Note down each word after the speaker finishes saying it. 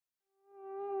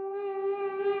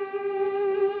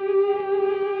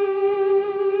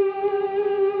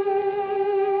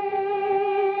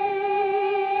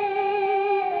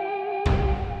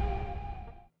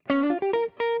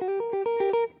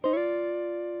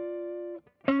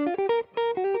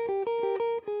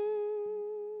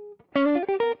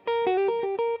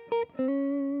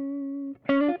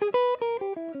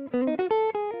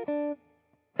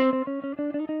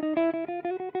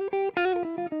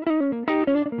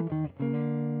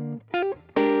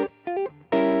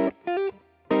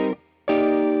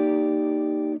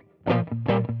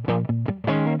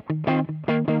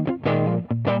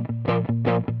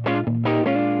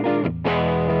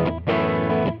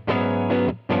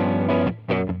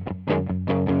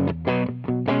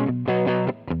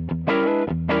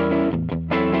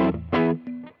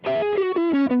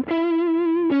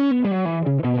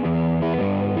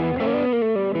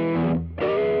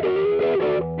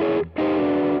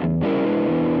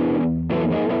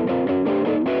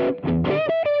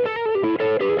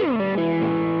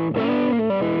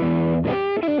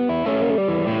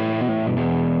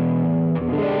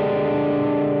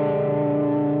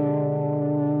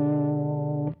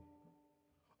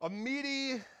A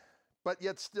meaty, but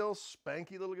yet still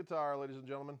spanky little guitar, ladies and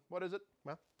gentlemen. What is it?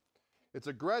 Well, it's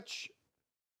a Gretsch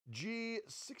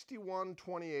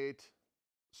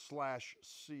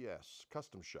G6128CS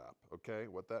custom shop. Okay,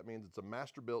 what that means, it's a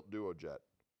Masterbuilt Duo Jet.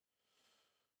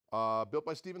 Built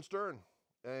by Stephen Stern.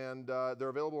 And they're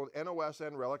available in NOS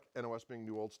and Relic, NOS being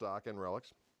new old stock and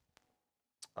relics.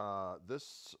 What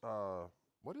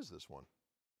is this one?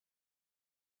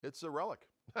 It's a Relic.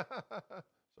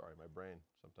 Sorry, my brain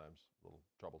sometimes a little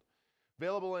troubled.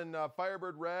 Available in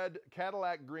Firebird Red,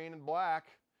 Cadillac Green, and Black.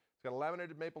 It's got a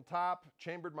laminated maple top,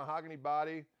 chambered mahogany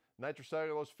body,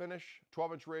 nitrocellulose finish,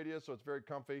 12-inch radius, so it's very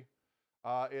comfy.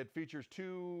 It features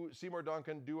two Seymour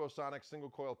Duncan DynaSonic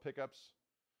single-coil pickups,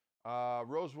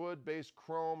 Rosewood base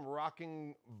chrome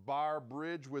rocking bar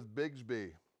bridge with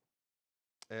Bigsby.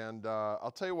 And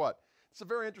I'll tell you what, it's a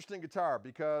very interesting guitar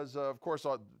because, of course,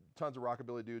 tons of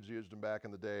rockabilly dudes used them back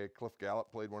in the day. Cliff Gallup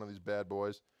played one of these bad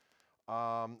boys.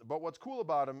 But what's cool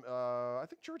about them, I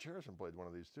think George Harrison played one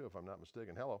of these too, if I'm not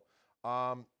mistaken. Hello.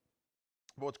 But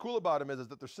what's cool about them is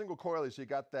that they're single coily, so you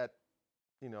got that,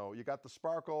 you know, you got the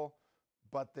sparkle,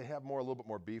 but they have a little bit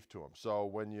more beef to them. So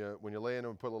when you lay in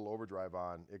them and put a little overdrive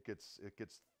on, it gets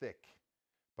thick.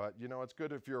 But you know, it's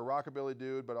good if you're a rockabilly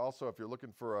dude, but also if you're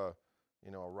looking for a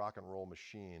rock and roll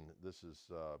machine, this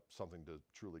is something to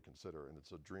truly consider, and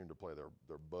it's a dream to play their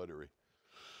buttery.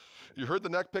 You heard the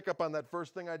neck pickup on that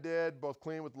first thing I did, both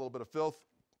clean with a little bit of filth.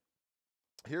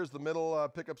 Here's the middle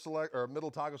pickup select, or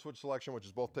middle toggle switch selection, which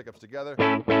is both pickups together.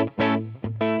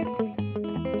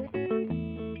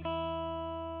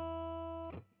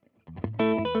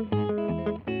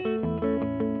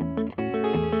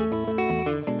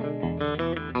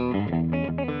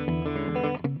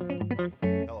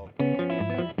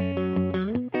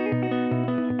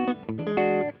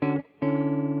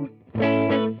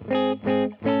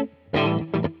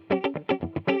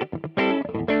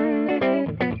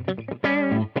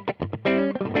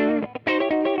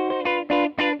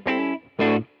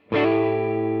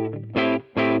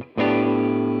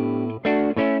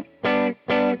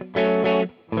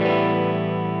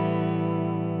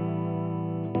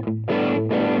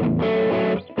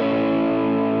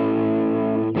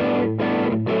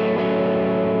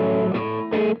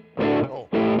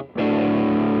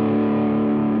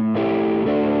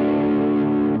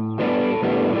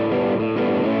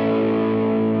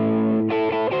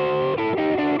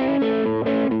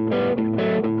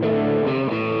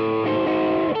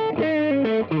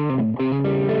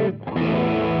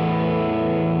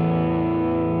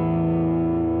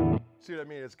 See what I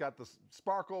mean? It's got the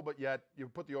sparkle, but yet you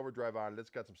put the overdrive on it, it's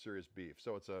got some serious beef.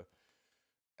 So it's a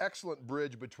excellent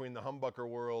bridge between the humbucker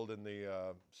world and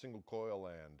the single coil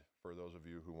land, for those of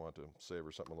you who want to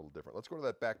savor something a little different. Let's go to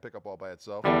that back pickup all by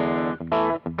itself.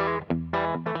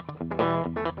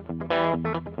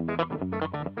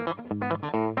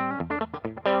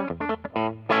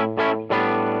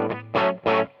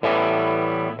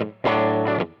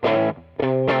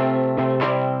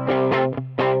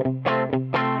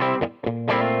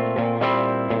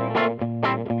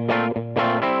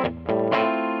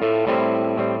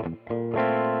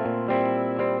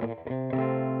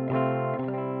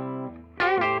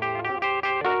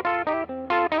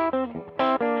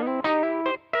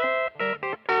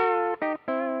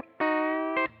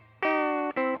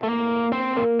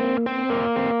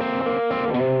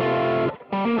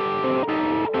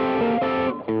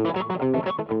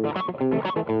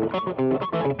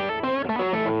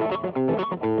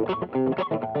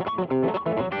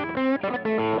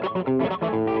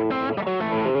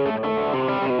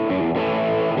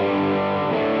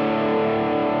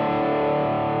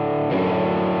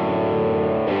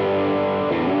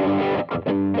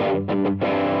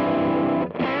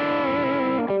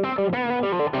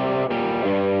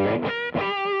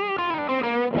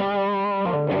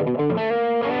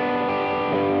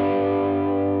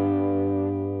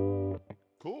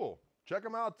 Check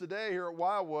them out today here at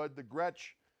Wildwood, the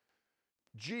Gretsch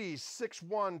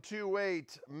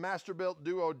G6128 Masterbuilt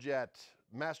Duo Jet.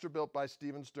 Masterbuilt by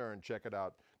Stephen Stern. Check it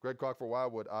out. Greg Koch for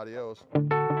Wildwood. Adios.